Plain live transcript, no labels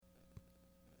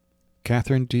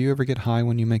Catherine, do you ever get high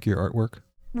when you make your artwork?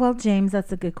 Well, James,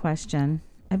 that's a good question.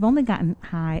 I've only gotten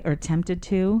high or attempted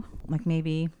to, like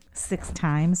maybe 6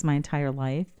 times my entire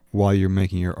life. While you're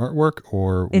making your artwork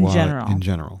or In general. In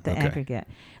general. The Okay. aggregate.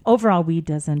 Overall, weed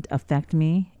doesn't affect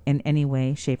me in any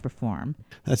way, shape, or form.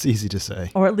 That's easy to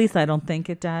say. Or at least I don't think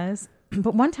it does.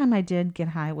 But one time I did get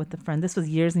high with a friend. This was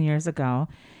years and years ago.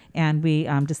 And we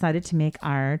decided to make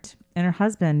art. And her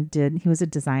husband he was a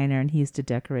designer and he used to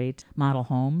decorate model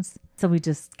homes. So we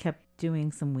just kept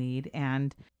doing some weed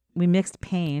and we mixed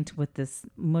paint with this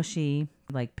mushy,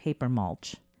 like paper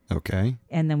mulch. Okay.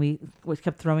 And then we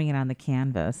kept throwing it on the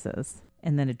canvases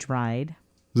and then it dried.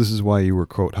 This is why you were,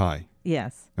 quote, high.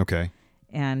 Yes. Okay.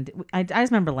 And I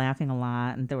just remember laughing a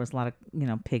lot and there was a lot of,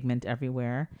 pigment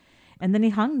everywhere. And then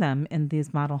he hung them in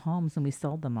these model homes and we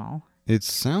sold them all. It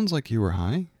sounds like you were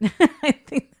high. I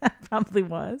think that probably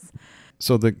was.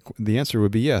 So the answer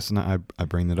would be yes. And I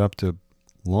bring that up to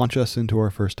launch us into our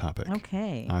first topic.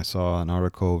 Okay. I saw an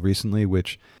article recently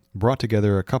which brought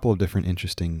together a couple of different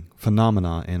interesting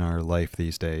phenomena in our life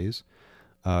these days.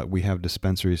 We have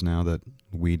dispensaries now that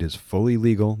weed is fully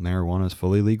legal. Marijuana is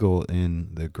fully legal in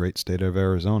the great state of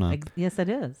Arizona. Yes, it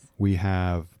is. We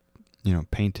have,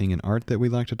 painting and art that we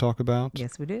like to talk about.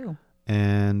 Yes, we do.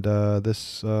 And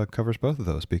this covers both of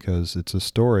those because it's a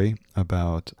story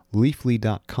about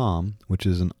Leafly.com, which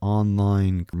is an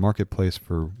online marketplace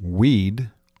for weed,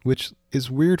 which is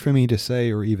weird for me to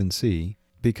say or even see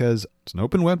because it's an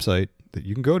open website that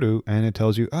you can go to and it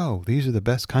tells you, oh, these are the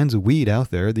best kinds of weed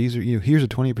out there. These are, here's a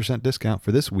 20% discount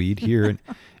for this weed here. And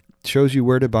shows you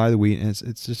where to buy the weed. And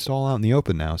it's just all out in the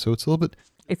open now. So it's a little bit...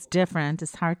 It's different.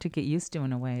 It's hard to get used to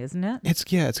in a way, isn't it? It's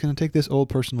going to take this old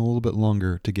person a little bit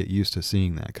longer to get used to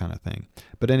seeing that kind of thing.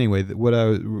 But anyway, what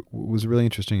was really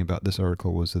interesting about this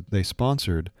article was that they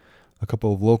sponsored a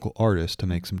couple of local artists to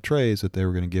make some trays that they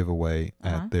were going to give away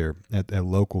at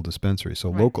local dispensaries. So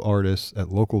Right. Local artists at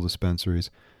local dispensaries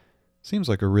seems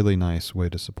like a really nice way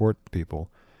to support people.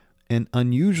 And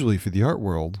unusually for the art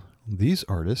world, these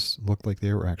artists look like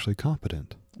they were actually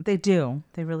competent. They do.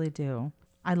 They really do.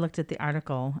 I looked at the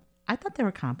article. I thought they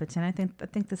were competent. I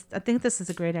think this is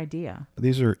a great idea.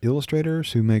 These are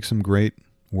illustrators who make some great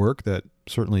work that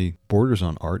certainly borders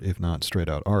on art, if not straight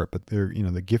out art, but they're,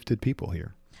 the gifted people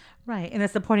here. Right. And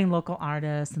it's supporting local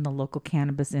artists and the local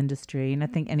cannabis industry. And I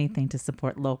think anything to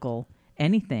support local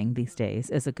anything these days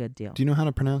is a good deal. Do you know how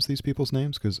to pronounce these people's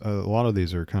names? Because a lot of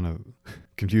these are kind of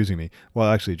confusing me. Well,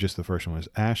 actually, just the first one is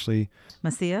Ashley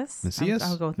Macias? Macias?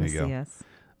 I'll go with There you go. Macias.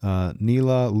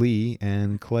 Neela Lee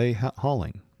and Clay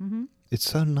Halling. Mm-hmm. It's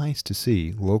so nice to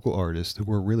see local artists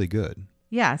who are really good.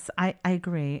 Yes, I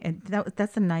agree. And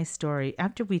that's a nice story.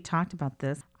 After we talked about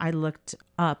this, I looked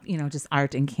up, just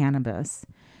art and cannabis.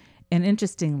 And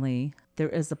interestingly, there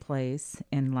is a place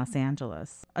in Los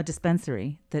Angeles, a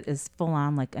dispensary that is full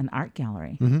on like an art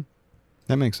gallery. Mm-hmm.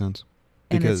 That makes sense.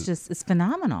 And Because it's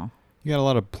phenomenal. you got a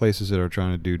lot of places that are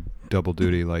trying to do double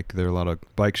duty. Like there are a lot of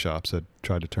bike shops that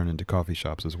try to turn into coffee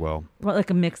shops as well. Well, like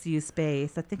a mixed use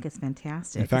space. I think it's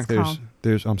fantastic. In fact, It's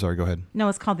there's I'm sorry, go ahead. No,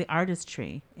 it's called the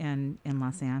Artistry in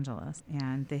Los Angeles.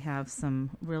 And they have some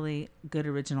really good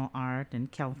original art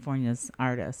and California's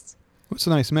artists. Well, it's a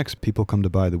nice mix. People come to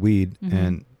buy the weed Mm-hmm.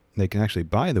 and they can actually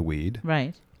buy the weed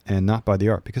Right. and not buy the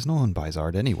art because no one buys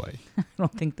art anyway. I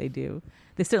don't think they do.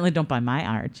 They certainly don't buy my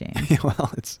art, James.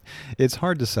 Well, it's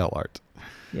hard to sell art,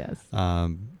 Yes.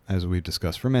 as we've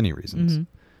discussed for many reasons.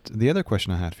 Mm-hmm. The other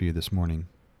question I had for you this morning,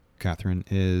 Catherine,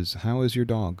 is how is your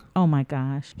dog? Oh my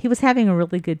gosh. He was having a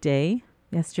really good day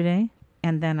yesterday.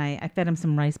 And then I fed him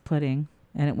some rice pudding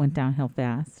and it went downhill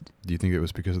fast. Do you think it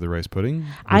was because of the rice pudding?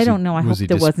 I don't know. I hope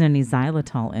there wasn't any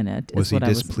xylitol in it. Was he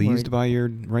displeased worried. by your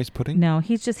rice pudding? No,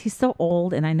 he's so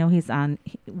old, and I know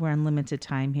we're on limited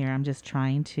time here. I'm just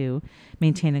trying to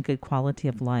maintain a good quality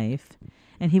of life.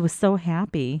 And he was so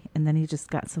happy, and then he just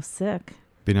got so sick.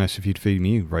 Be nice if you'd feed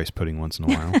me rice pudding once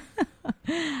in a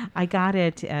while. I got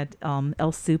it at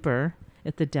El Super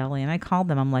at the deli, and I called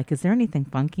them. I'm like, is there anything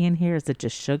funky in here? Is it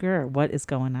just sugar, or what is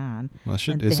going on? Well,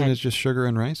 isn't it just sugar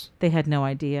and rice? They had no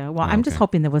idea. Well, Oh, I'm just okay.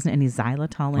 hoping there wasn't any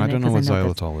xylitol in it. I don't know what 'cause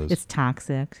xylitol is. It's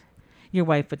toxic. Your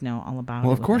wife would know all about it.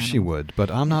 Well, of with course she animals. would, but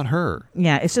I'm not her.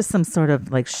 Yeah, it's just some sort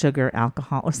of like sugar,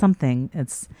 alcohol, or something.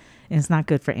 It's not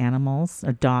good for animals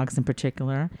or dogs in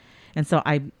particular. And so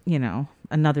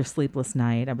another sleepless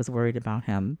night. I was worried about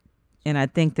him. And I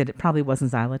think that it probably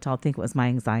wasn't xylitol. I think it was my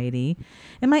anxiety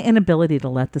and my inability to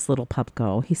let this little pup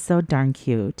go. He's so darn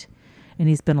cute. And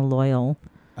he's been a loyal.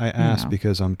 I asked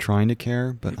because I'm trying to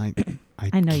care, but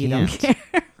I know you don't can't.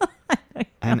 care.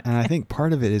 And I think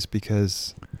part of it is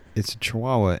because it's a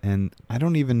Chihuahua, and I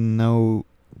don't even know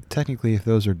technically if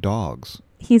those are dogs.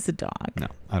 He's a dog. No,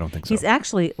 I don't think so. He's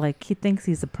actually like, he thinks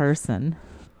he's a person.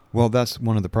 Well, that's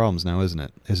one of the problems now, isn't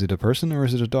it? Is it a person or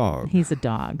is it a dog? He's a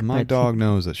dog. My dog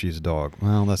knows that she's a dog.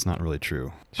 Well, that's not really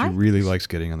true. She really likes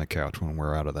getting on the couch when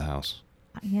we're out of the house.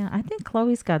 Yeah, I think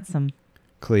Chloe's got some...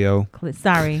 Cleo.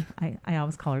 Sorry, I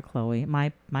always call her Chloe.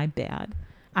 My bad.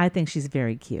 I think she's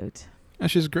very cute. Yeah,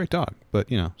 she's a great dog, but,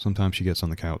 sometimes she gets on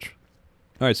the couch.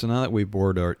 All right, so now that we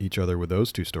bored each other with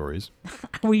those two stories...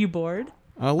 Were you bored?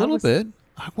 A little bit.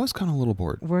 I was kind of a little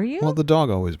bored. Were you? Well, the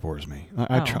dog always bores me.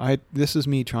 This is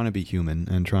me trying to be human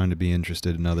and trying to be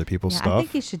interested in other people's stuff. I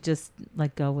think you should just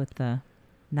go with the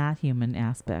not human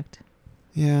aspect.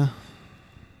 Yeah.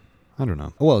 I don't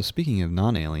know. Well, speaking of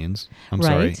non-aliens,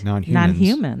 sorry, non-humans.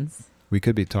 Non-humans. We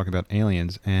could be talking about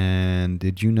aliens. And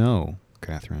did you know,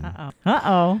 Catherine?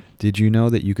 Uh-oh. Did you know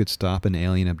that you could stop an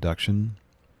alien abduction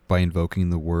by invoking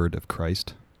the word of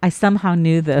Christ? I somehow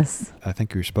knew this. I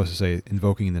think you're supposed to say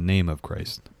invoking the name of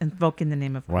Christ. Invoking the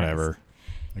name of Christ. Whatever.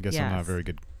 I guess I'm not a very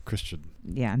good Christian.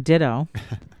 Yeah, ditto.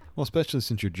 Well, especially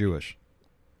since you're Jewish.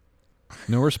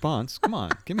 No response. Come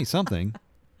on, give me something.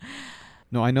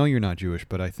 No, I know you're not Jewish,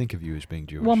 but I think of you as being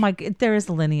Jewish. Well, there is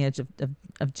a lineage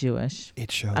of Jewish.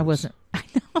 It shows. I wasn't. I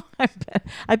know.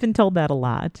 I've been told that a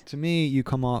lot. To me, you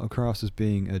come across as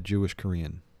being a Jewish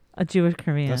Korean. A Jewish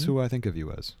Korean. That's who I think of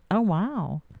you as. Oh,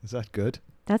 wow. Is that good?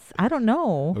 I don't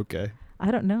know. Okay. I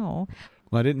don't know.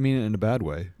 Well, I didn't mean it in a bad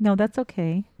way. No, that's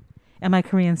okay. And my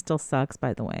Korean still sucks,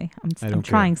 by the way. I'm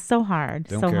trying so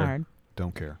hard. Hard.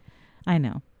 Don't care. I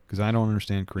know. Because I don't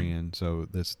understand Korean, so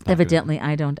that's not evidently good.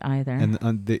 I don't either. And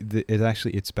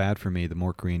it's bad for me the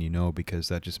more Korean you know, because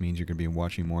that just means you're going to be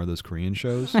watching more of those Korean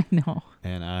shows. I know.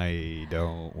 And I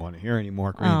don't want to hear any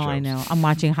more Korean shows. Oh, I know. I'm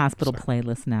watching Hospital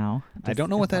Playlist now. I don't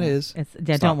know what that is.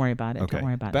 Don't worry about it. Okay. Don't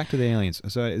worry about it. Back to the aliens.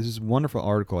 So this is a wonderful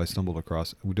article I stumbled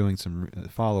across. We're doing some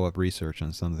follow-up research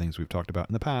on some of the things we've talked about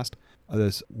in the past.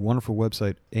 This wonderful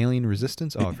website, Alien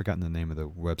Resistance. Oh, I've forgotten the name of the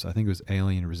website. I think it was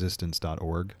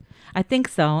alienresistance.org. I think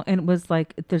so. And it was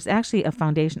there's actually a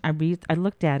foundation. I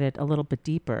looked at it a little bit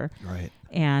deeper. Right.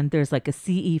 And there's a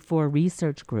CE4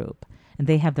 research group. And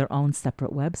they have their own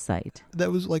separate website.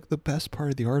 That was the best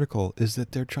part of the article is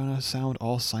that they're trying to sound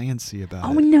all sciencey about it.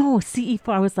 Oh, no. CE4.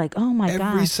 I was like, oh, my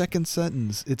God. Every second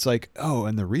sentence, it's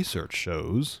and the research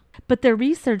shows. But their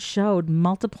research showed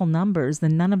multiple numbers,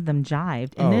 and none of them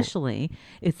jived. Oh. Initially,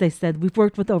 they said, we've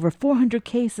worked with over 400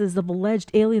 cases of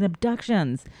alleged alien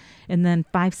abductions. And then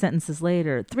 5 sentences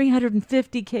later,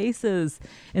 350 cases.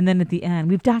 And then at the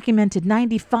end, we've documented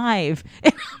 95.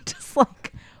 And I'm just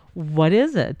like... What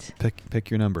is it? Pick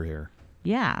your number here.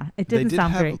 Yeah, it didn't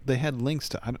sound very... They had links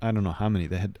to, I don't know how many.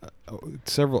 They had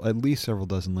at least several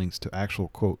dozen links to actual,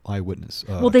 quote, eyewitness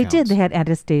Well, they accounts. did. They had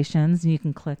attestations, and you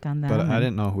can click on them. But I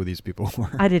didn't know who these people were.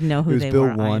 I didn't know who they were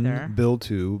Bill 1, either. Bill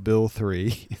 2, Bill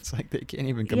 3. It's they can't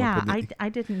even come up with I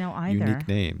didn't know either. unique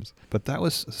names. But that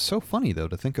was so funny, though,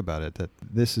 to think about it, that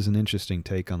this is an interesting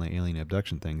take on the alien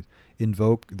abduction thing.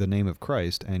 Invoke the name of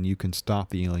Christ, and you can stop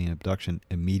the alien abduction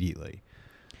immediately.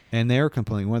 And their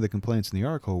complaint, one of the complaints in the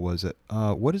article was that,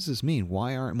 what does this mean?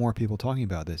 Why aren't more people talking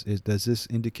about this? Does this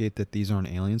indicate that these aren't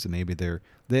aliens and maybe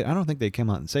I don't think they come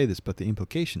out and say this, but the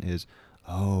implication is,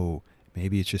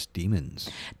 maybe it's just demons.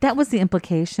 That was the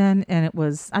implication, and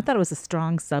I thought it was a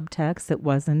strong subtext that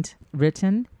wasn't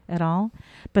written at all.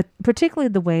 But particularly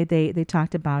the way they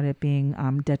talked about it being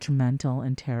detrimental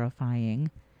and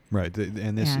terrifying. Right.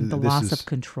 And the loss of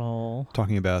control.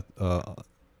 Talking about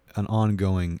an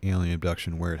ongoing alien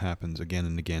abduction where it happens again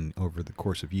and again over the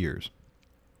course of years.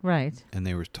 Right. And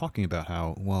they were talking about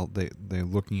how, they're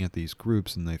looking at these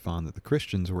groups and they found that the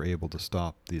Christians were able to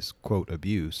stop this, quote,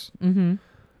 abuse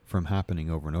from happening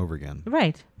over and over again.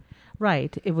 Right.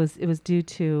 Right. It was due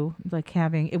to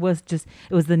it was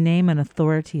the name and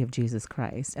authority of Jesus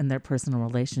Christ and their personal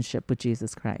relationship with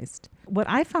Jesus Christ. What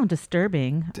I found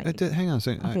disturbing... hang on a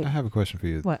second. Okay. I have a question for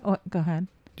you. What? Oh, go ahead.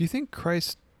 Do you think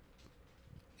Christ...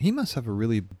 He must have a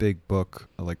really big book,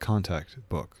 contact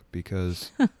book,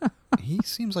 because he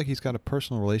seems like he's got a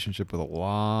personal relationship with a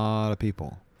lot of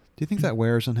people. Do you think that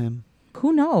wears on him?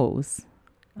 Who knows?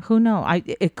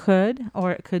 It could,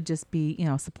 or it could just be,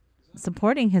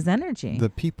 supporting his energy. The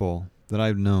people that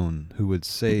I've known who would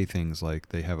say things like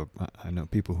I know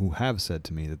people who have said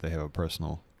to me that they have a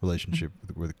personal relationship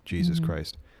with Jesus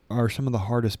Christ, are some of the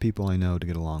hardest people I know to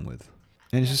get along with.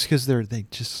 And it's just because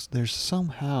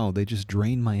they just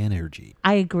drain my energy.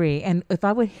 I agree. And if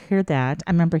I would hear that,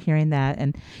 I remember hearing that,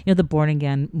 and the born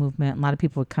again movement, a lot of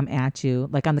people would come at you,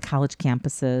 on the college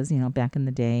campuses, back in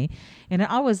the day. And it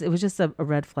was just a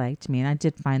red flag to me. And I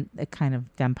did find it kind of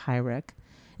vampiric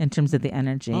in terms of the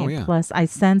energy. Oh, yeah. Plus, I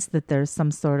sense that there's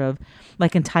some sort of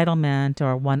like entitlement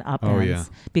or one-uppance Oh, yeah.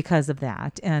 because of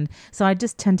that. And so I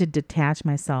just tend to detach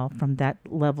myself from that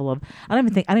level of, I don't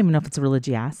even know if it's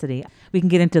religiosity. We can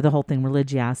get into the whole thing,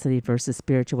 religiosity versus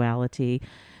spirituality,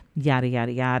 yada,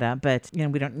 yada, yada. But,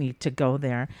 we don't need to go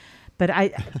there. But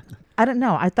I don't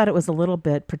know. I thought it was a little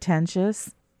bit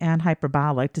pretentious and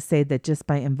hyperbolic to say that just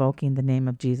by invoking the name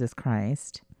of Jesus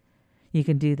Christ, you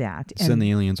can do that. And Send the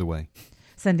aliens away.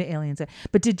 send the aliens.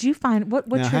 But did you find what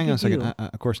Now, hang on a triggered second. you?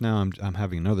 Of course, now I'm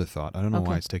having another thought. I don't know Okay.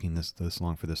 why it's taking this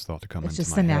long for this thought to come It's into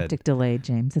just my synaptic head. delay,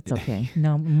 James. It's okay.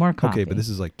 No more coffee. Okay, but this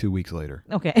is like 2 weeks later.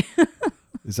 Okay.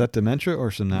 Is that dementia or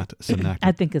synaptic?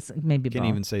 I think it's maybe Can't both.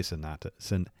 even say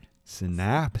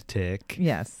synaptic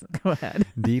Yes. Go ahead.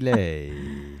 delay.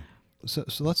 So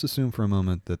let's assume for a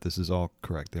moment that this is all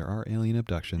correct. There are alien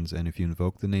abductions, and if you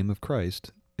invoke the name of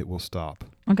Christ, it will stop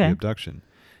Okay. the abduction.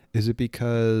 Is it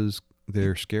because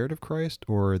they're scared of Christ,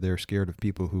 or they're scared of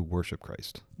people who worship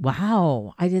Christ?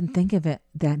 Wow. I didn't think of it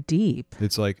that deep.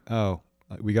 It's like, oh,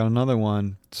 we got another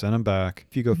one, send them back.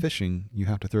 If you go fishing, you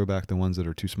have to throw back the ones that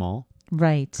are too small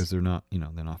Right. because they're not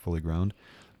fully grown.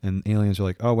 And aliens are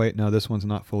like, oh, wait, no, this one's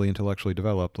not fully intellectually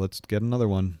developed. Let's get another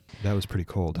one. That was pretty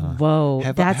cold, huh? Whoa.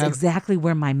 Have That's exactly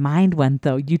where my mind went,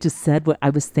 though. You just said what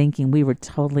I was thinking. We were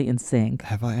totally in sync.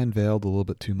 Have I unveiled a little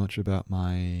bit too much about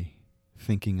my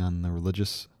thinking on the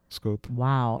religious scope?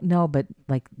 Wow. No, but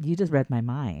like you just read my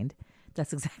mind.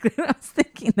 That's exactly what I was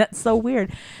thinking. That's so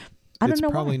weird. I don't know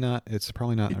why. It's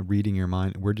probably not reading your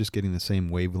mind. We're just getting the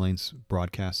same wavelengths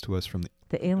broadcast to us from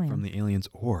The alien. the aliens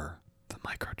or the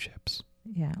microchips.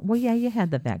 Yeah. Well, yeah, you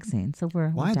had the vaccine, so we're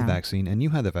Well, I had down. the vaccine, and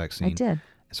you had the vaccine. I did.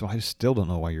 So I still don't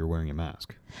know why you're wearing a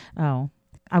mask. Oh,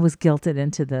 I was guilted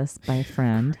into this by a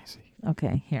friend. Crazy.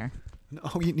 Okay, here. No,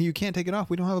 you can't take it off.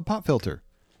 We don't have a pop filter.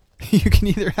 You can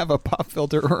either have a pop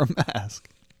filter or a mask.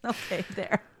 Okay,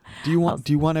 there. Do you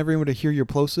want everyone to hear your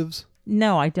plosives?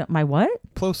 No, I don't. My what?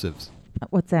 Plosives.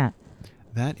 What's that?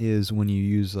 That is when you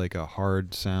use like a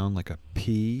hard sound, like a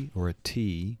P or a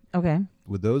T. Okay.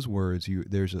 With those words,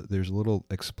 there's a little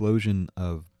explosion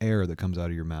of air that comes out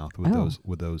of your mouth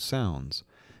with those sounds.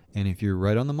 And if you're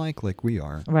right on the mic like we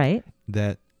are, Right.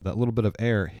 that little bit of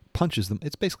air punches them.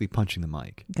 It's basically punching the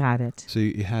mic. Got it. So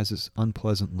it has this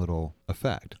unpleasant little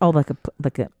effect. Oh, like a.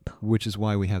 Which is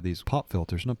why we have these pop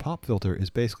filters. And a pop filter is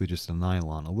basically just a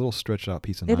nylon, a little stretched out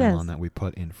piece of It nylon is. that we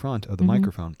put in front of the Mhm.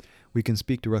 microphone. We can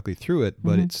speak directly through it,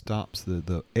 but Mhm. it stops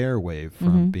the airwave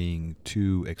from Mhm. being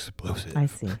too explosive. I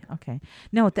see. Okay.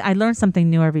 No, I learn something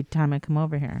new every time I come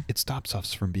over here. It stops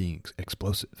us from being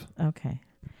explosive. Okay.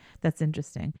 That's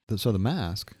interesting. So the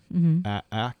mask Hmm.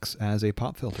 acts as a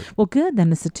pop filter. Well, good.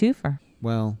 Then it's a twofer.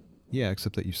 Well, yeah,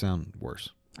 except that you sound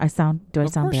worse. Do I sound Of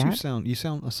course bad? you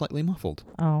sound slightly muffled.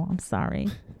 Oh, I'm sorry.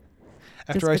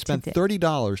 After I spent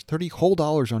 $30 whole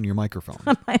dollars on your microphone.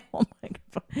 On my whole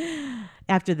microphone.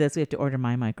 After this, we have to order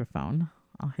my microphone.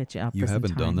 I'll hit you up. You for some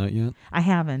haven't done time. that yet? I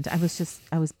haven't. I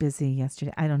was busy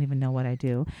yesterday. I don't even know what I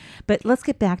do. But let's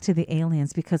get back to the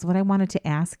aliens, because what I wanted to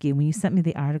ask you, when you sent me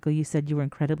the article, you said you were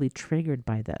incredibly triggered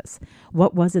by this.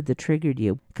 What was it that triggered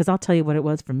you? Because I'll tell you what it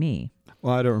was for me.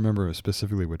 Well, I don't remember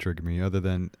specifically what triggered me other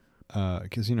than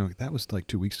because, that was like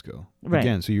 2 weeks ago. Right.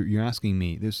 Again, so you're asking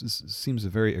me, seems a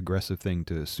very aggressive thing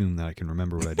to assume that I can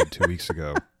remember what I did 2 weeks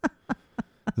ago.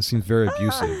 This seems very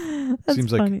abusive. That's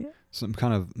Seems funny. like some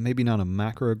kind of, maybe not a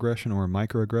macroaggression or a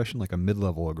microaggression, like a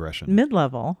mid-level aggression.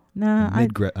 Mid-level. No,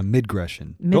 a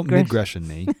mid-gression. Don't mid-gression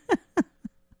me.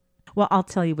 Well, I'll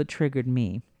tell you what triggered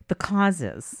me. The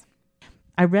causes.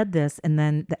 I read this and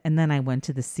then I went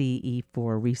to the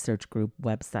CE4 research group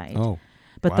website. Oh,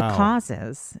 But the wow.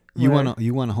 causes. You were-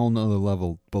 want a whole nother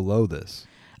level below this.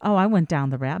 Oh, I went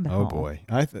down the rabbit hole. Oh boy.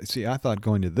 I thought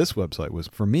going to this website was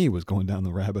going down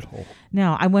the rabbit hole.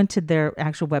 No, I went to their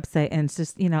actual website and it's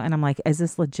just, and I'm like, is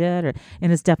this legit?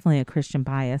 And it's definitely a Christian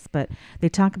bias, but they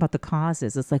talk about the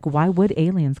causes. It's like, why would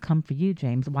aliens come for you,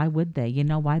 James? Why would they? You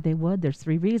know why they would? There's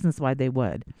 3 reasons why they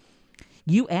would.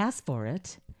 You asked for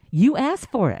it. You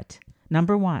asked for it.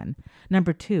 Number 1.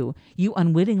 Number 2, you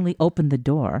unwittingly opened the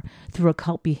door through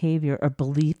occult behavior or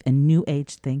belief in New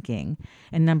Age thinking.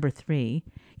 And number 3,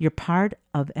 you're part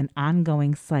of an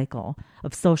ongoing cycle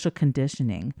of social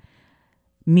conditioning,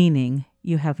 meaning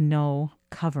you have no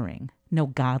covering, no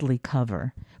godly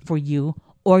cover for you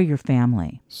or your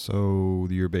family. So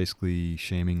you're basically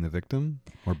shaming the victim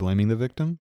or blaming the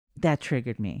victim? That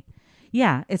triggered me.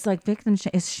 Yeah, it's like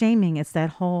it's shaming. It's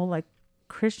that whole like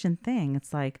Christian thing.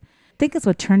 It's like, I think it's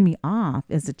what turned me off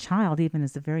as a child, even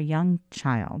as a very young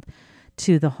child,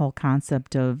 to the whole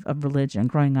concept of religion.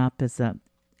 Growing up as a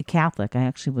Catholic, I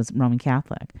actually was Roman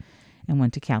Catholic and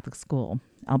went to Catholic school.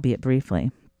 albeit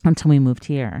briefly, until we moved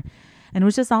here. And it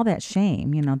was just all that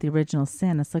shame, the original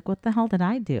sin. It's like, what the hell did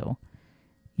I do?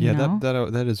 You know?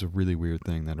 that is a really weird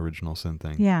thing, that original sin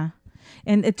thing. Yeah.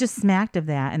 And it just smacked of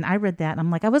that. And I read that and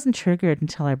I'm like, I wasn't triggered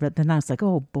until I read. Then I was like,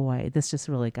 oh boy, this just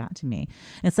really got to me.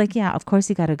 And it's like, yeah, of course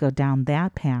you got to go down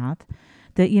that path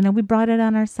that, we brought it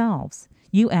on ourselves.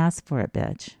 You asked for it,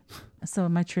 bitch. So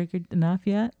am I triggered enough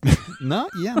yet?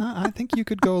 I think you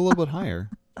could go a little bit higher.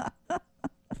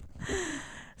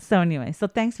 So anyway, so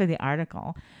thanks for the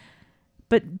article.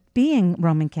 But being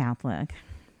Roman Catholic,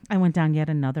 I went down yet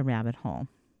another rabbit hole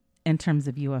in terms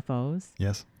of UFOs.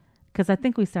 Yes. Because I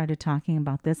think we started talking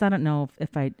about this. I don't know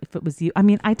if it was you. I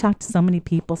mean, I talk to so many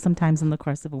people sometimes in the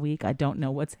course of a week. I don't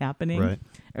know what's happening, right,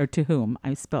 or to whom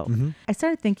I spoke. Mm-hmm. I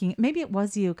started thinking maybe it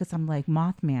was you, because I'm like,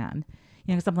 Mothman.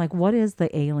 Because I'm like, what is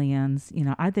the aliens?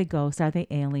 Are they ghosts? Are they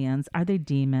aliens? Are they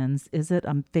demons? Is it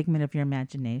a figment of your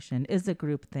imagination? Is it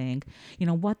groupthink?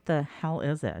 What the hell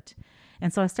is it?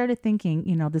 And so I started thinking,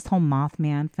 this whole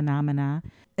Mothman phenomena.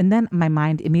 And then my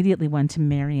mind immediately went to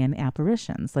Marian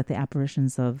apparitions, like the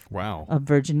apparitions of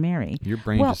Virgin Mary. Your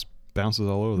brain just bounces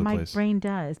all over the place. My brain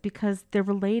does, because they're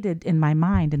related in my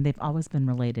mind, and they've always been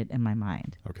related in my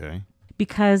mind. Okay.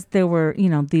 Because there were,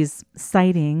 these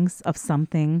sightings of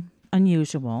something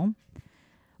unusual,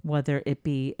 whether it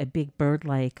be a big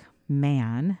bird-like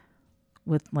man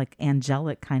with like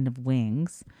angelic kind of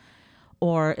wings,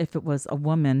 or if it was a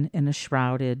woman in a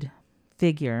shrouded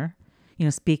figure,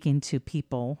 speaking to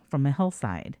people from a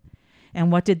hillside.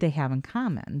 And what did they have in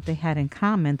common? They had in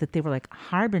common that they were like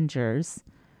harbingers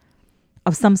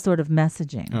of some sort of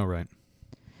messaging. Oh, right.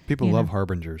 People love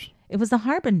harbingers. It was a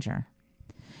harbinger.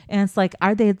 And it's like,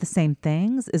 are they the same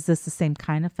things? Is this the same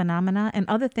kind of phenomena? And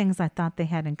other things I thought they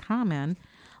had in common,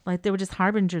 like they were just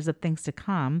harbingers of things to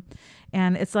come.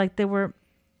 And it's like and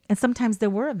sometimes there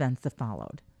were events that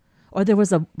followed. Or there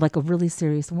was a really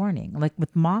serious warning. Like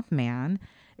with Mothman,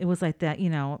 it was like that,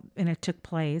 and it took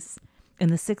place in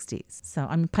the 60s. So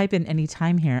I'm piping any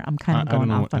time here. I'm kind of going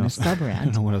off on a sub-rant.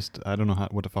 I don't know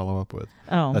what to follow up with.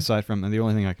 Oh. Aside from, the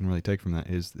only thing I can really take from that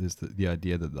is the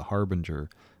idea that the harbinger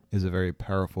is a very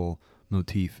powerful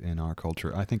motif in our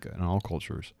culture. I think in all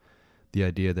cultures, the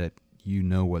idea that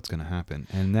what's going to happen.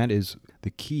 And that is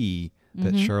the key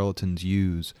that charlatans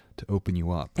use to open you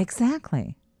up.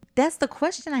 Exactly. That's the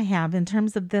question I have in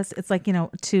terms of this. It's like,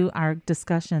 to our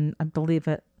discussion, I believe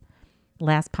it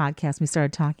last podcast, we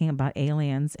started talking about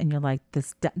aliens, and you're like,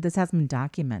 this hasn't been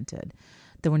documented.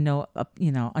 There were no,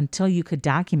 until you could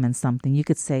document something, you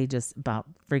could say just about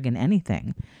friggin'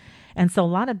 anything. And so a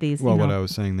lot of these... Well, what I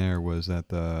was saying there was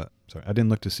that I didn't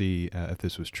look to see if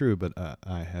this was true, but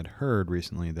I had heard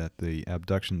recently that the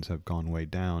abductions have gone way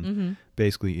down,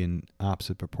 basically in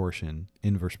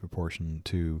inverse proportion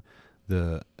to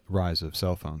the rise of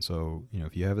cell phones. So,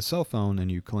 if you have a cell phone and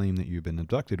you claim that you've been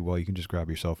abducted, well, you can just grab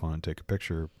your cell phone and take a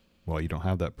picture. Well, you don't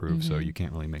have that proof, so you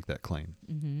can't really make that claim.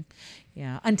 Mm-hmm.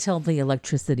 Yeah, until the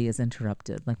electricity is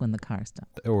interrupted, like when the car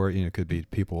stops. Or, it could be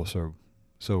people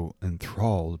so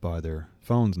enthralled by their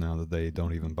phones now that they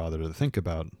don't even bother to think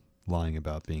about lying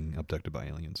about being abducted by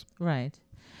aliens. Right.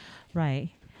 A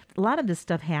lot of this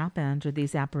stuff happened, or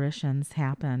these apparitions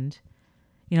happened,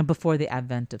 before the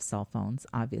advent of cell phones,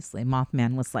 obviously.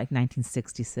 Mothman was like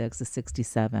 1966 or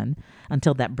 67,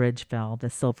 until that bridge fell, the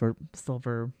silver,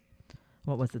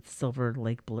 what was it,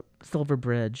 Silver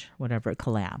Bridge, whatever, it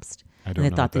collapsed. I don't know.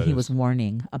 And they thought that he was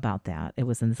warning about that. It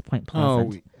was in this Point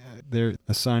Pleasant. They're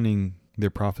assigning their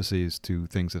prophecies to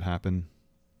things that happen.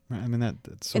 I mean,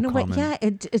 that's so common. In a way, yeah,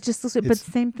 it just looks. But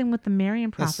same thing with the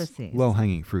Marian prophecies.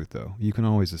 Low-hanging fruit, though. You can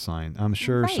always assign. I'm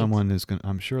sure someone is going.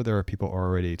 I'm sure there are people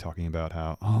already talking about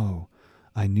how,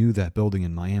 I knew that building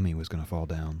in Miami was going to fall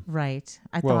down. Right.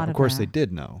 Well, of course they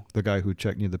did know. The guy who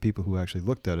checked, the people who actually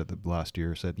looked at it last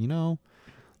year said,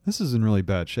 this is in really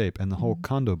bad shape. And the whole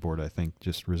condo board, I think,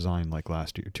 just resigned like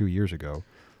 2 years ago.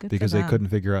 Good because they couldn't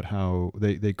figure out how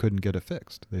they couldn't get it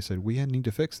fixed. They said, we need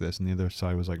to fix this. And the other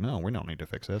side was like, no, we don't need to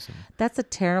fix this. And that's a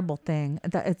terrible thing.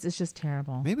 It's just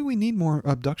terrible. Maybe we need more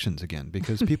abductions again,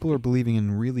 because people are believing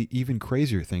in really even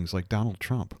crazier things like Donald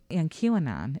Trump. And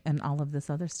QAnon and all of this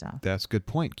other stuff. That's a good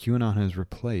point. QAnon has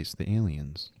replaced the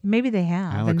aliens. Maybe they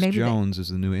have. Alex Jones is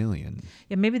the new alien.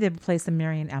 Yeah, maybe they've replaced the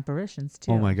Marian apparitions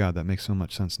too. Oh my God, that makes so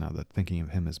much sense now, that thinking of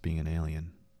him as being an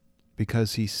alien.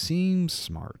 Because he seems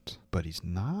smart, but he's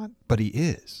not. But he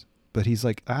is. But he's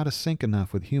like out of sync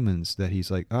enough with humans that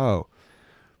he's like, oh,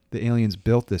 the aliens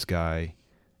built this guy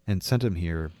and sent him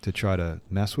here to try to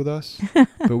mess with us.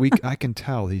 But I can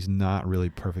tell he's not really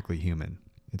perfectly human.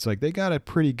 It's like they got it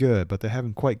pretty good, but they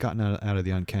haven't quite gotten out of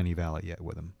the uncanny valley yet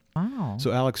with him. Wow.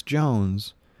 So Alex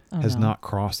Jones has no. not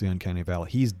crossed the uncanny valley.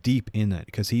 He's deep in it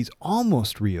because he's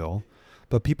almost real,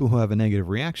 but people who have a negative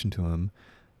reaction to him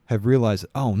have realized,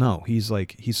 oh no, he's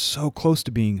so close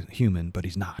to being human, but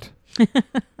he's not.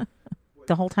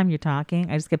 The whole time you're talking,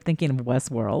 I just kept thinking of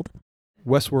Westworld.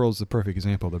 Westworld's the perfect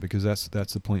example, though, because that's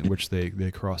the point at which they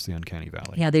cross the uncanny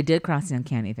valley. Yeah, they did cross the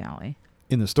uncanny valley.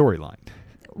 In the storyline.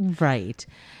 Right.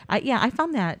 I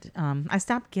found that I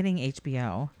stopped getting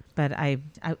HBO, but I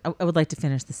would like to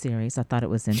finish the series. I thought it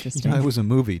was interesting. It was a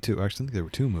movie, too. Actually, I think there were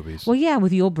 2 movies. Well, yeah,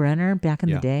 with Yul Brynner back in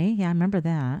Yeah. the day. Yeah, I remember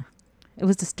that. It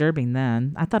was disturbing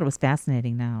then. I thought it was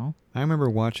fascinating now. I remember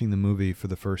watching the movie for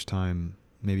the first time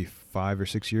maybe 5 or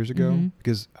 6 years ago, Mhm.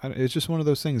 because it's just one of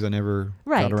those things I never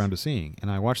Right. got around to seeing. And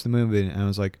I watched the movie, and I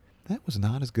was like, that was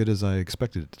not as good as I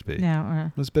expected it to be. No,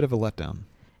 It was a bit of a letdown.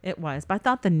 it was. But I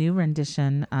thought the new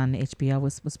rendition on HBO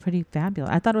was pretty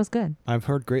fabulous. I thought it was good. I've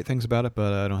heard great things about it,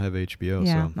 but I don't have HBO,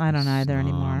 Yeah, so I don't it's either not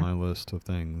anymore. on my list of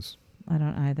things. I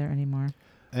don't either anymore.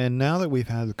 And now that we've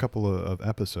had a couple of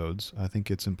episodes, I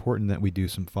think it's important that we do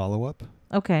some follow-up.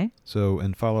 Okay. So,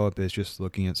 and follow-up is just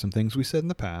looking at some things we said in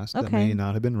the past that Okay. may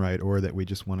not have been right or that we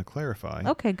just want to clarify.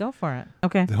 Okay, go for it.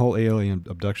 Okay. The whole alien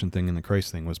abduction thing and the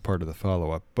Christ thing was part of the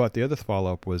follow-up. But the other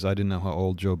follow-up was I didn't know how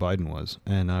old Joe Biden was.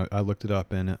 And I looked it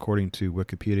up, and according to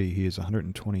Wikipedia, he is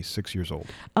 126 years old.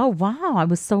 Oh, wow. I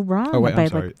was so wrong. Oh, wait, by I'm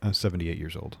sorry. 78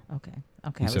 years old. Okay. I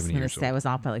He's was 70 going to years say I old. was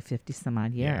off by like 50 some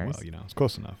odd years. Yeah, well, it's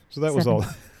close enough. So that was all.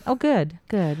 Oh, good.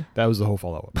 Good. That was the whole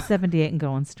follow-up. 78 and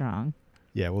going strong.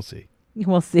 Yeah, we'll see.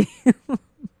 We'll see.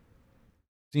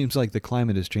 Seems like the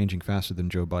climate is changing faster than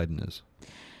Joe Biden is.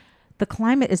 The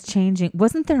climate is changing.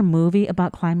 Wasn't there a movie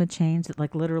about climate change that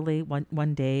like literally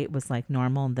one day it was like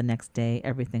normal and the next day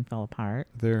everything fell apart?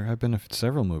 There have been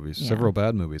several movies, Yeah. several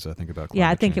bad movies, I think, about climate Yeah,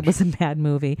 I think change. it was a bad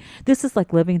movie. This is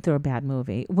like living through a bad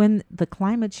movie. When the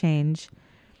climate change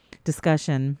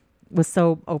discussion was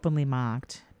so openly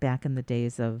mocked back in the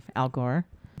days of Al Gore,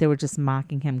 they were just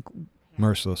mocking him,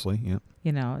 Mercilessly, yeah.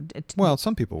 you know. Well,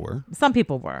 some people were. Some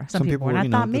people were. Some people were. And I you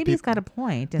know, thought the maybe he's peop- got a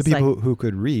point. The It's people like, who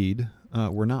could read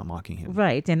were not mocking him.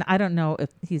 right. And I don't know if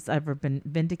he's ever been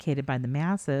vindicated by the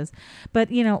masses. But,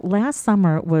 you know, last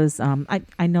summer was,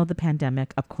 I know the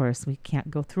pandemic, of course, we can't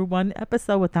go through one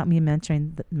episode without me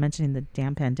mentioning the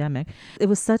damn pandemic. It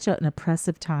was such an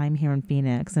oppressive time here in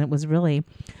Phoenix. And it was really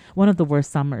one of the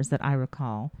worst summers that I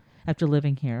recall after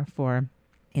living here for,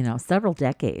 you know, several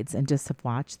decades and just have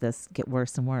watched this get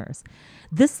worse and worse.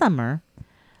 This summer,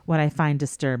 what I find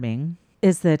disturbing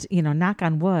is that, you know, knock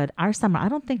on wood, our summer, I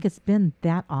don't think it's been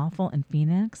that awful in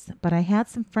Phoenix, but I had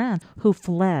some friends who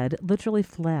literally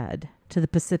fled to the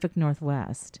Pacific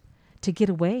Northwest to get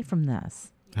away from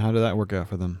this. How did that work out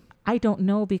for them? I don't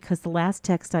know, because the last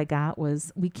text I got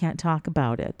was, we can't talk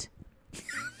about it.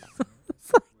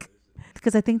 It's like,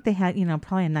 because I think they had, you know,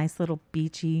 probably a nice little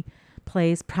beachy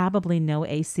place, probably no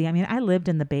AC. I mean, I lived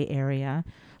in the Bay Area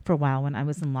for a while when I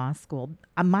was in law school.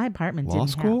 My apartment Law didn't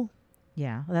school?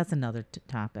 Yeah, well, that's another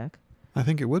topic. I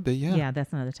think it would be, yeah. Yeah,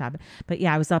 that's another topic. But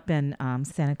yeah, I was up in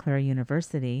Santa Clara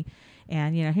University,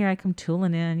 and, you know, here I come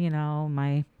tooling in, you know,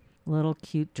 my little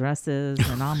cute dresses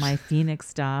and all my Phoenix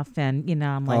stuff. And, you know,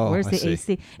 I'm like, Oh, where's I the see.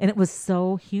 AC? And it was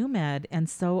so humid. And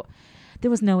so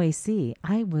there was no AC.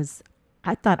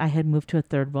 I thought I had moved to a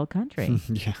third world country.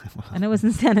 Yeah. Well, And it was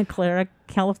in Santa Clara,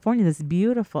 California, this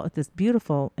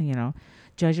beautiful, you know,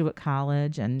 Jesuit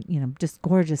college, and, you know, just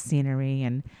gorgeous scenery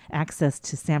and access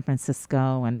to San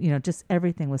Francisco, and, you know, just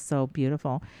everything was so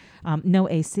beautiful. No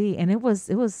AC, and it was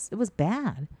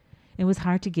bad. It was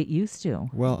hard to get used to.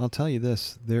 well, I'll tell you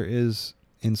this. There is,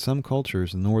 in some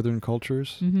cultures, northern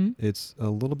cultures, Mm-hmm. it's a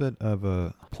little bit of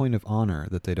a point of honor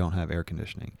that they don't have air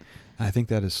conditioning. I think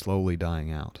that is slowly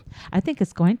dying out. I think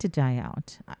it's going to die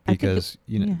out. I think Because,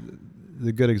 you know, yeah.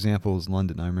 the good example is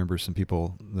London. I remember some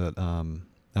people that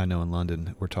I know in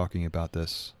London were talking about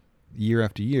this year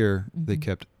after year. They Mhm.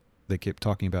 kept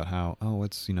talking about how, oh,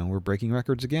 it's, you know, we're breaking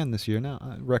records again this year.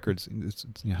 Now records, it's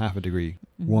you know, half a degree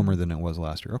warmer Mhm. than it was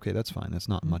last year. Okay, that's fine. That's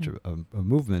not much Mhm. of a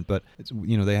movement, but it's,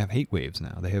 you know, they have heat waves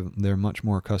now. They're much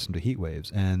more accustomed to heat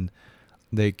waves, and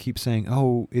they keep saying,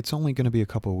 oh, it's only going to be a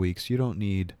couple of weeks. You don't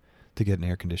need to get an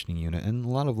air conditioning unit. And a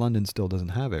lot of London still doesn't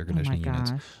have air Oh my conditioning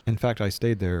units. gosh. In fact, I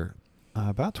stayed there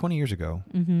about 20 years ago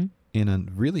Mm-hmm. in a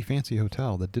really fancy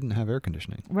hotel that didn't have air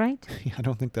conditioning. Right? I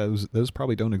don't think those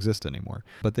probably don't exist anymore.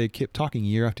 But they kept talking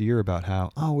year after year about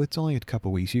how, oh, it's only a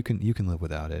couple weeks. You can live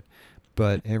without it.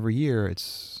 But every year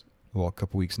it's, well, a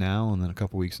couple weeks now, and then a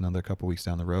couple weeks, another couple weeks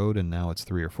down the road, and now it's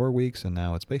 3 or 4 weeks, and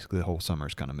now it's basically the whole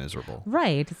summer's kind of miserable.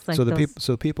 Right. It's like So those,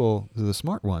 the people, the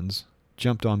smart ones,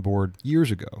 jumped on board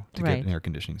years ago to Right. get an air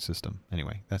conditioning system.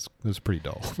 Anyway, that was pretty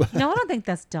dull. No, I don't think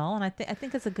that's dull, and I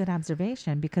think it's a good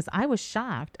observation because I was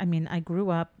shocked. I mean, I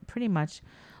grew up pretty much,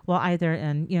 well, either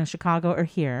in Chicago or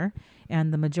here,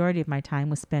 and the majority of my time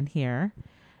was spent here.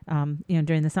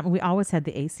 During the summer, we always had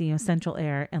the AC, central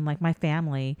air, and like my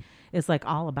family is like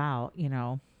all about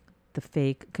the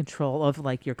fake control of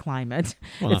like your climate.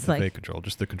 Well, It's not the like fake control,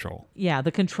 just the control. yeah,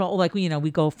 the control, like we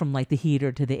go from like the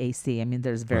heater to the AC. I mean,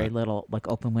 there's very Right. little like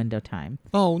open window time.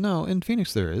 Oh, no, in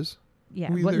Phoenix there is. Yeah,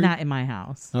 We- but there- not in my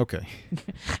house. Okay.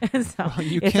 So Well,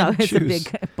 you it's can a choose.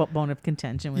 big bone of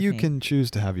contention with You me. can choose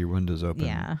to have your windows open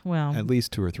Yeah, well, at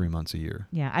least 2 or 3 months a year.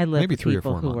 yeah, I live maybe with 3 or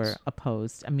people 4 who were months.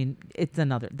 opposed. I mean,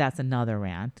 that's another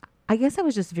rant. I guess I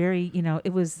was just very,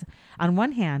 it was, on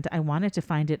one hand, I wanted to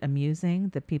find it amusing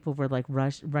that people were like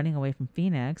running away from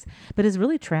Phoenix, but it's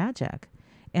really tragic.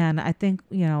 And I think,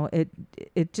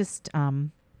 it just,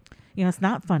 it's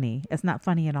not funny. It's not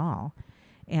funny at all.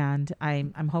 And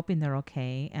I'm hoping they're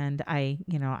okay. And I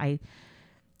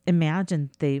imagine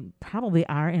they probably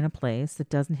are in a place that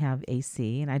doesn't have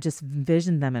AC. And I just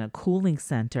envisioned them in a cooling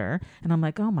center. And I'm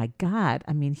like, oh my God.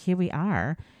 I mean, here we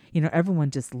are. Everyone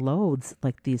just loathes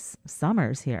like these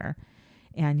summers here.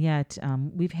 And yet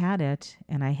we've had it.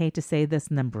 And I hate to say this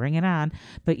and then bring it on.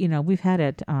 But, we've had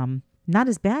it not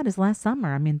as bad as last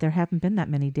summer. I mean, there haven't been that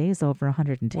many days over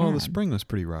 110. Well, the spring was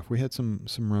pretty rough. We had some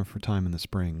rough time in the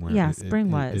spring where Yeah, it spring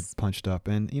was. it punched up,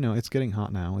 and it's getting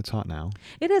hot now. It's hot now.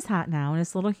 It is hot now, and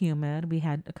it's a little humid. We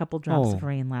had a couple drops of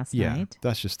rain last Yeah, night.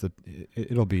 that's just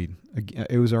it'll be.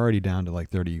 It was already down to like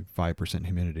 35%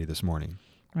 humidity this morning,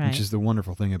 Right. which is the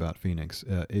wonderful thing about Phoenix.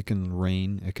 It can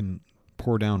rain. It can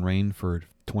pour down rain for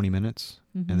 20 minutes,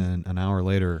 Mhm. and then an hour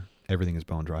later, everything is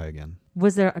bone dry again.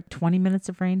 Was there 20 minutes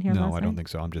of rain here last No, night? I don't think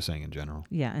so. I'm just saying in general.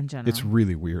 Yeah, in general. It's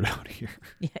really weird out here.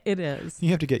 Yeah, it is.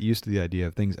 You have to get used to the idea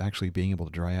of things actually being able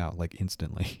to dry out like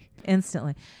instantly.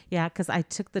 Instantly. Yeah, because I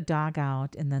took the dog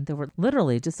out, and then there were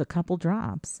literally just a couple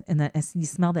drops, and then you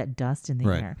smell that dust in the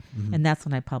Right. air. Mhm. And that's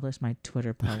when I published my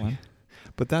Twitter poem.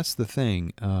 But that's the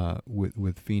thing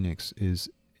with Phoenix is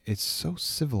it's so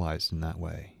civilized in that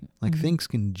way. Like Mhm. things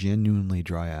can genuinely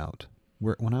dry out.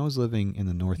 When I was living in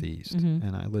the Northeast, Mhm.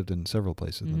 and I lived in several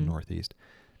places in Mhm. the Northeast,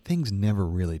 things never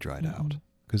really dried out Mhm.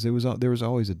 because there was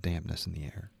always a dampness in the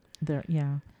air.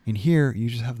 Yeah. And here, you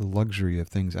just have the luxury of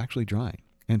things actually drying,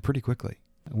 and pretty quickly.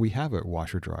 We have a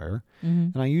washer dryer, hmm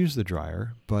and I use the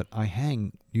dryer, but I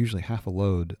hang usually half a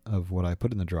load of what I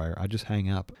put in the dryer. I just hang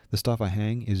up. The stuff I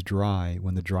hang is dry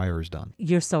when the dryer is done.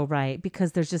 You're so right,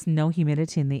 because there's just no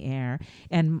humidity in the air.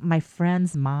 And my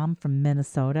friend's mom from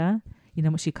Minnesota, you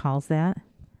know what she calls that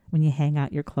when you hang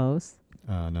out your clothes?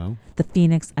 No. The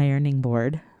Phoenix ironing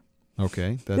board.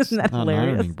 Okay, that's Isn't that not an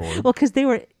hilarious? ironing board. Well, because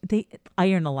they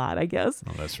iron a lot, I guess.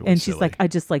 Oh, that's really And she's silly. like, I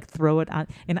just like throw it on,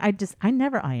 and I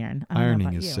never iron. I don't know Ironing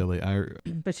about is you. silly.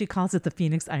 But she calls it the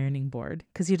Phoenix ironing board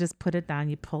because you just put it down,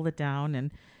 you pull it down,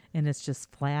 and it's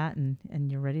just flat, and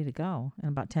you're ready to go in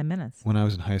about 10 minutes. When I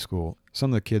was in high school,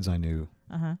 some of the kids I knew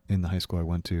Uh-huh. in the high school I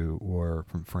went to were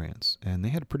from France, and they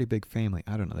had a pretty big family.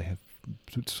 I don't know, they had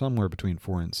somewhere between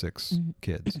 4 and 6 Mhm.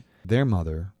 kids. Their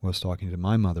mother was talking to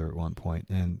my mother at one point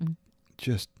and Mm.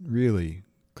 just really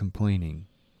complaining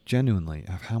genuinely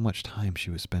of how much time she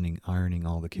was spending ironing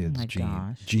all the kids' my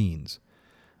gosh. jeans.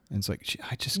 And it's like,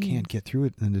 I just can't Jeans. get through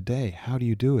it in a day. How do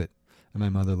you do it? And my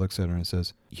mother looks at her and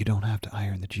says, "You don't have to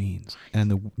iron the jeans."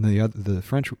 And the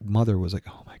French mother was like,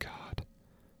 "Oh my God,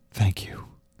 thank you."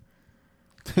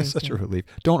 It's such a Crazy. relief.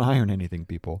 Don't iron anything,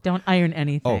 people. Don't iron Oh,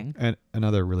 anything. and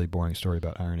another really boring story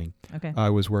about ironing. Okay. I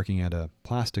was working at a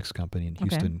plastics company in Okay.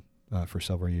 Houston for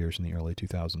several years in the early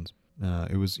 2000s.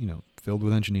 It was, filled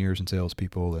with engineers and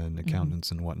salespeople and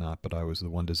accountants and whatnot, but I was the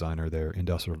one designer there,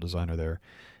 industrial designer there.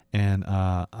 And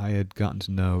I had gotten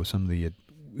to know some of it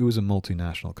was a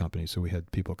multinational company, so we had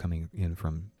people coming in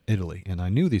from Italy, and I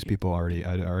knew these people already.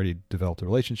 I'd already developed a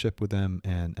relationship with them,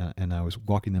 and I was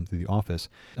walking them through the office.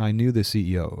 I knew the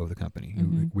CEO of the company.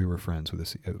 Mhm. We were friends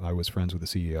with I was friends with the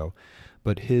CEO,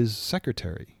 but his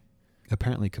secretary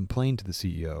apparently complained to the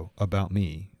CEO about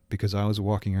me because I was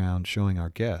walking around showing our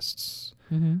guests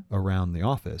Mm-hmm. around the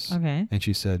office. Okay. And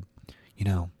she said,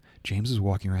 James is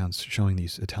walking around showing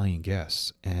these Italian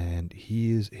guests, and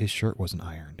his shirt wasn't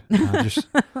ironed. And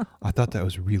I thought that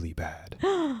was really bad.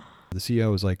 The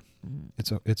CEO was like,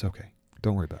 it's okay.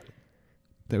 Don't worry about it.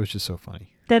 That was just so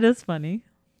funny. That is funny.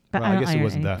 But Well, I I don't guess it iron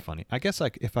wasn't that anything. funny. I guess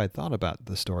if I thought about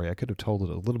the story, I could have told it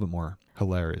a little bit more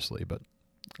hilariously, but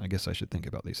I guess I should think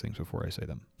about these things before I say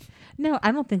them. No,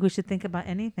 I don't think we should think about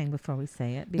anything before we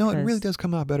say it. No, it really because does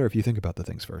come out better if you think about the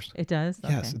things first. It does?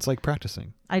 Yes, Okay. it's like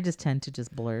practicing. I just tend to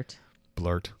just blurt.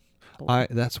 Blurt. cold.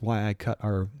 That's why I cut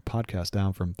our podcast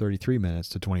down from 33 minutes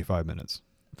to 25 minutes.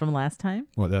 From last time?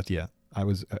 Well, yeah. I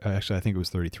think it was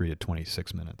 33 to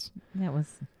 26 minutes. That was...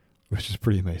 Which is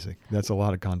pretty amazing. That's a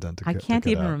lot of content to I cut can't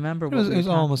even out. remember It what was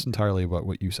almost entirely about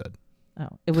what you said. Oh,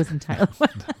 it was entirely...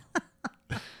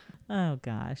 Oh,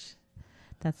 gosh.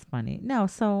 That's funny. No,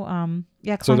 so,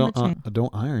 yeah, climate change.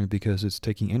 Don't iron because it's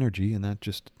taking energy, and that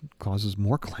just causes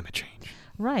more climate change.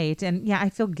 Right. And, yeah, I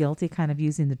feel guilty kind of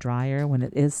using the dryer when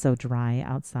it is so dry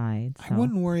outside. So. I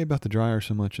wouldn't worry about the dryer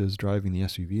so much as driving the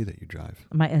SUV that you drive.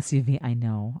 My SUV, I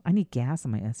know. I need gas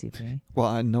on my SUV.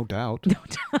 Well, no doubt. No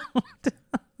doubt.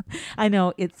 I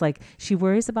know. It's like she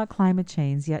worries about climate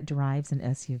change, yet drives an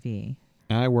SUV.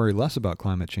 And I worry less about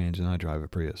climate change than I drive a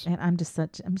Prius. And I'm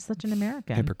such an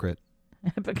American. Hypocrite.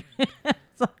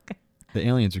 It's like, The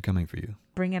aliens are coming for you.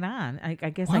 bring it on. I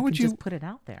guess Why I would could just you- put it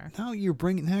out there. Now you're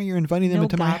inviting them No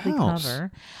into my godly house.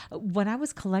 cover. When I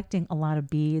was collecting a lot of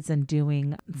beads and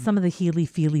doing some of the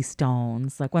Healy-Feely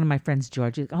stones, like one of my friends,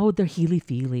 George, they're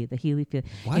Healy-Feely, the Healy-Feely.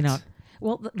 What? You know,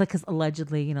 well, like, because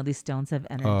allegedly, these stones have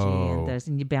energy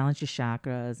and you balance your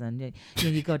chakras and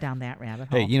you go down that rabbit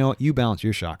hole. Hey, you know what? You balance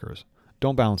your chakras.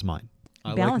 Don't balance mine. I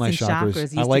like my Balancing chakras chakras.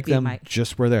 used I to like be them my-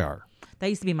 just where they are. That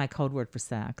used to be my code word for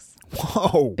sex.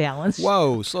 Whoa. Balance.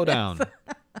 Whoa, slow down.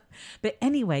 But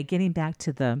anyway, getting back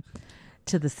to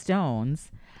the stones,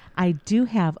 I do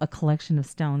have a collection of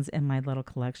stones in my little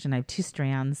collection. I have 2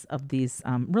 strands of these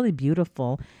really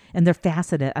beautiful, and they're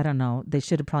faceted. I don't know. They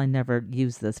should have probably never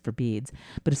used this for beads,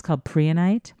 but it's called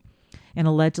preonite. And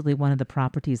allegedly one of the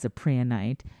properties of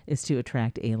preonite is to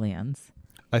attract aliens.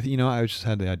 I just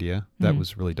had the idea. That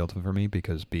was really Delta for me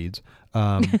because beads.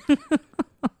 I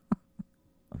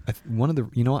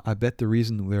bet the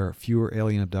reason there are fewer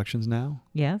alien abductions now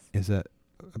Yes? is that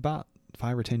about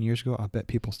 5 or 10 years ago, I bet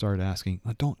people started asking,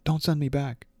 don't send me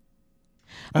back.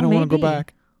 I don't want to go maybe.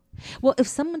 back. Well, if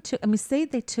someone say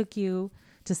they took you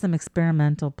to some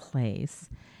experimental place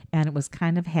and it was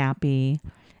kind of happy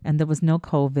and there was no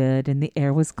COVID and the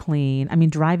air was clean. I mean,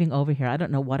 driving over here, I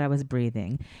don't know what I was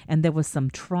breathing. And there was some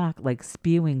truck like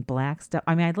spewing black stuff.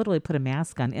 I mean, I literally put a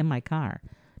mask on in my car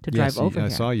to drive over I here.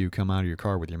 saw you come out of your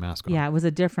car with your mask on. Yeah, it was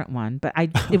a different one, but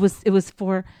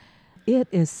it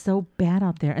is so bad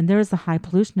out there. And there is a high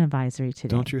pollution advisory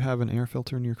today. Don't you have an air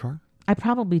filter in your car? I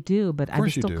probably do, but I was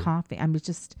course you still do. coughing.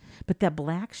 But that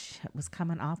black shit was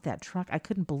coming off that truck. I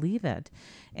couldn't believe it.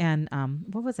 And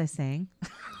what was I saying? I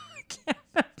can't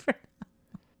remember.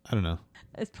 I don't know.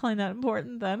 It's probably not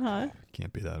important then, huh?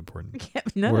 Can't be that important.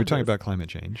 None We're of talking this. about climate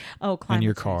change. Oh, climate and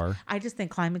your change. car. I just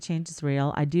think climate change is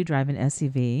real. I do drive an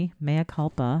SUV. Mea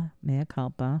culpa, mea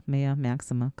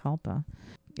maxima culpa.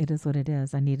 It is what it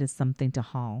is. I needed something to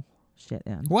haul shit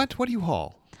in. What? What do you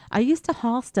haul? I used to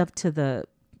haul stuff to the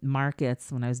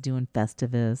markets when I was doing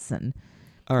Festivus and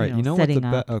All right. You know what setting the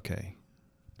up. okay.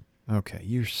 Okay.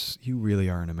 You really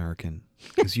are an American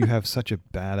because you have such a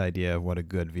bad idea of what a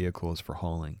good vehicle is for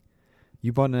hauling.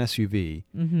 You bought an SUV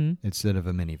instead of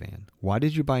a minivan. Why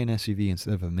did you buy an SUV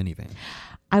instead of a minivan?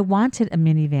 I wanted a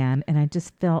minivan, and I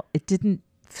just felt it didn't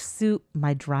suit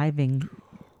my driving.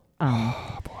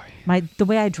 Oh boy. The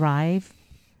way I drive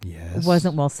Yes.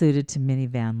 wasn't well suited to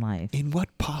minivan life. In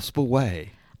what possible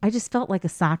way? I just felt like a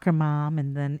soccer mom,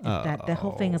 and then that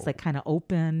whole thing is like kind of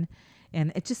open,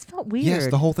 and it just felt weird. Yes,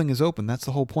 the whole thing is open. That's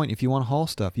the whole point. If you want to haul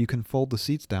stuff, you can fold the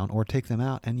seats down or take them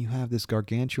out, and you have this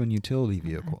gargantuan utility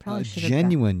vehicle, probably a should have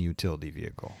genuine utility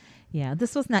vehicle. Yeah,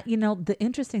 this was not. The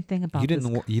interesting thing about You this,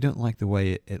 didn't like the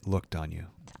way it looked on you.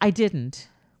 I didn't,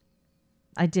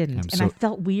 and I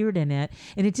felt weird in it,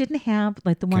 and it didn't have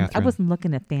like the ones. I Catherine. wasn't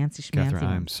looking at fancy schmancy Catherine,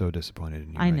 I'm ones. so disappointed in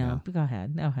you I right know. now. Go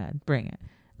ahead, bring it.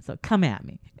 So come at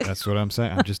me. That's what I'm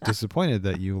saying. I'm just disappointed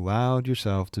that you allowed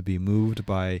yourself to be moved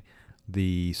by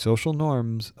the social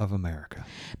norms of America.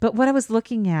 But what I was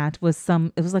looking at was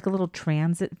it was like a little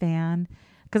transit van,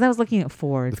 because I was looking at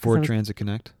Fords. The Ford Transit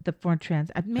Connect? The Ford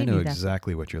Transit. I Maybe know that's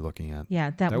exactly what you're looking at.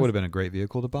 Yeah, That would have been a great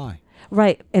vehicle to buy.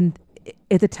 right. And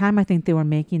at the time, I think they were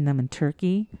making them in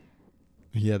Turkey.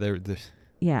 Yeah, they're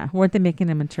Yeah, weren't they making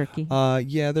them in Turkey?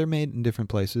 yeah, they're made in different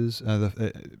places.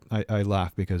 I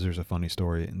laugh because there's a funny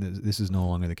story, and this is no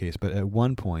longer the case. But at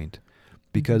one point,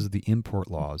 because of the import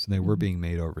laws, they were being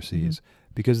made overseas.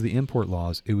 Because of the import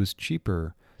laws, it was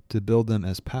cheaper to build them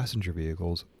as passenger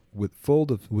vehicles with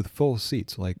full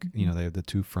seats. Like they have the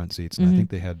 2 front seats, and I think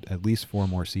they had at least 4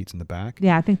 more seats in the back.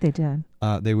 Yeah, I think they did.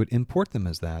 They would import them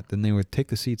as that. Then they would take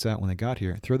the seats out when they got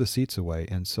here, throw the seats away,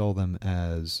 and sell them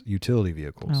as utility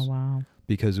vehicles. Oh wow.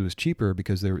 Because it was cheaper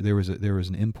because there was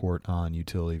an import on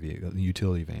utility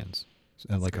vans,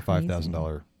 like a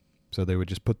 $5,000. So they would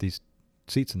just put these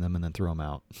seats in them and then throw them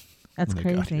out. That's when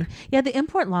they got crazy. here. Yeah, the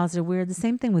import laws are weird. The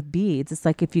same thing with beads. It's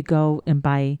like if you go and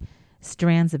buy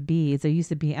strands of beads, there used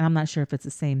to be, and I'm not sure if it's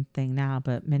the same thing now,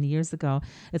 but many years ago,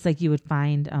 it's like you would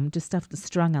find just stuff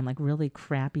strung on like really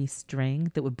crappy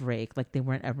string that would break, like they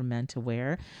weren't ever meant to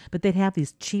wear. But they'd have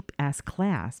these cheap ass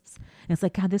clasps. And it's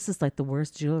like, God, this is like the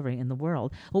worst jewelry in the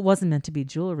world. Well, it wasn't meant to be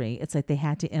jewelry. It's like they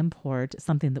had to import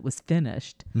something that was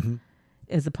finished. Mm-hmm.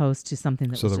 As opposed to something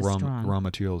that So was the just strong. raw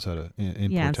materials had an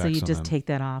import Yeah, and tax so you on just them. take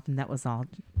that off, and that was all,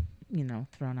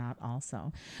 thrown out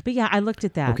also. But yeah, I looked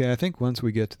at that. Okay, I think once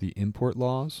we get to the import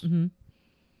laws, Mm-hmm.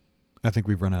 I think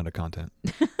we've run out of content.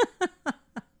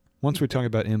 Once we talk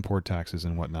about import taxes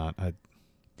and whatnot,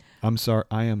 I'm sorry.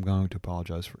 I am going to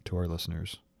apologize to our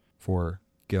listeners for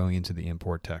going into the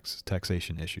import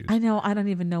taxation issues. I know. I don't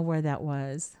even know where that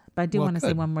was. But I do Well, want to say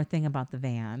good. one more thing about the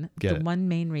van. Get The it. one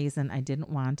main reason I didn't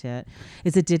want it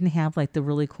is it didn't have like the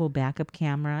really cool backup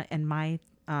camera, and my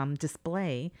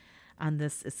display on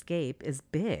this Escape is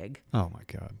big. Oh my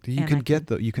God! You And can I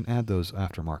get you can add those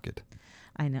aftermarket.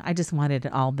 I know. I just wanted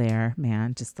it all there,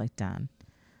 man, just like done.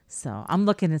 So I'm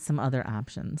looking at some other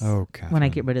options Oh, when I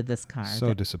Catherine. get rid of this car.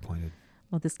 So disappointed.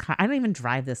 Well, this car, I don't even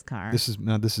drive this car. This is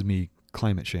me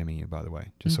climate shaming you, by the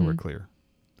way, just so we're Mhm. clear.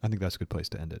 I think that's a good place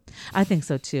to end it. I think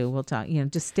so too. We'll talk.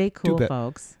 Just stay cool, bet.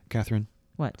 folks. Catherine,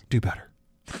 What? do better.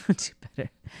 Do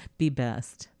better. Be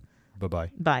best.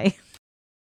 Bye-bye. Bye.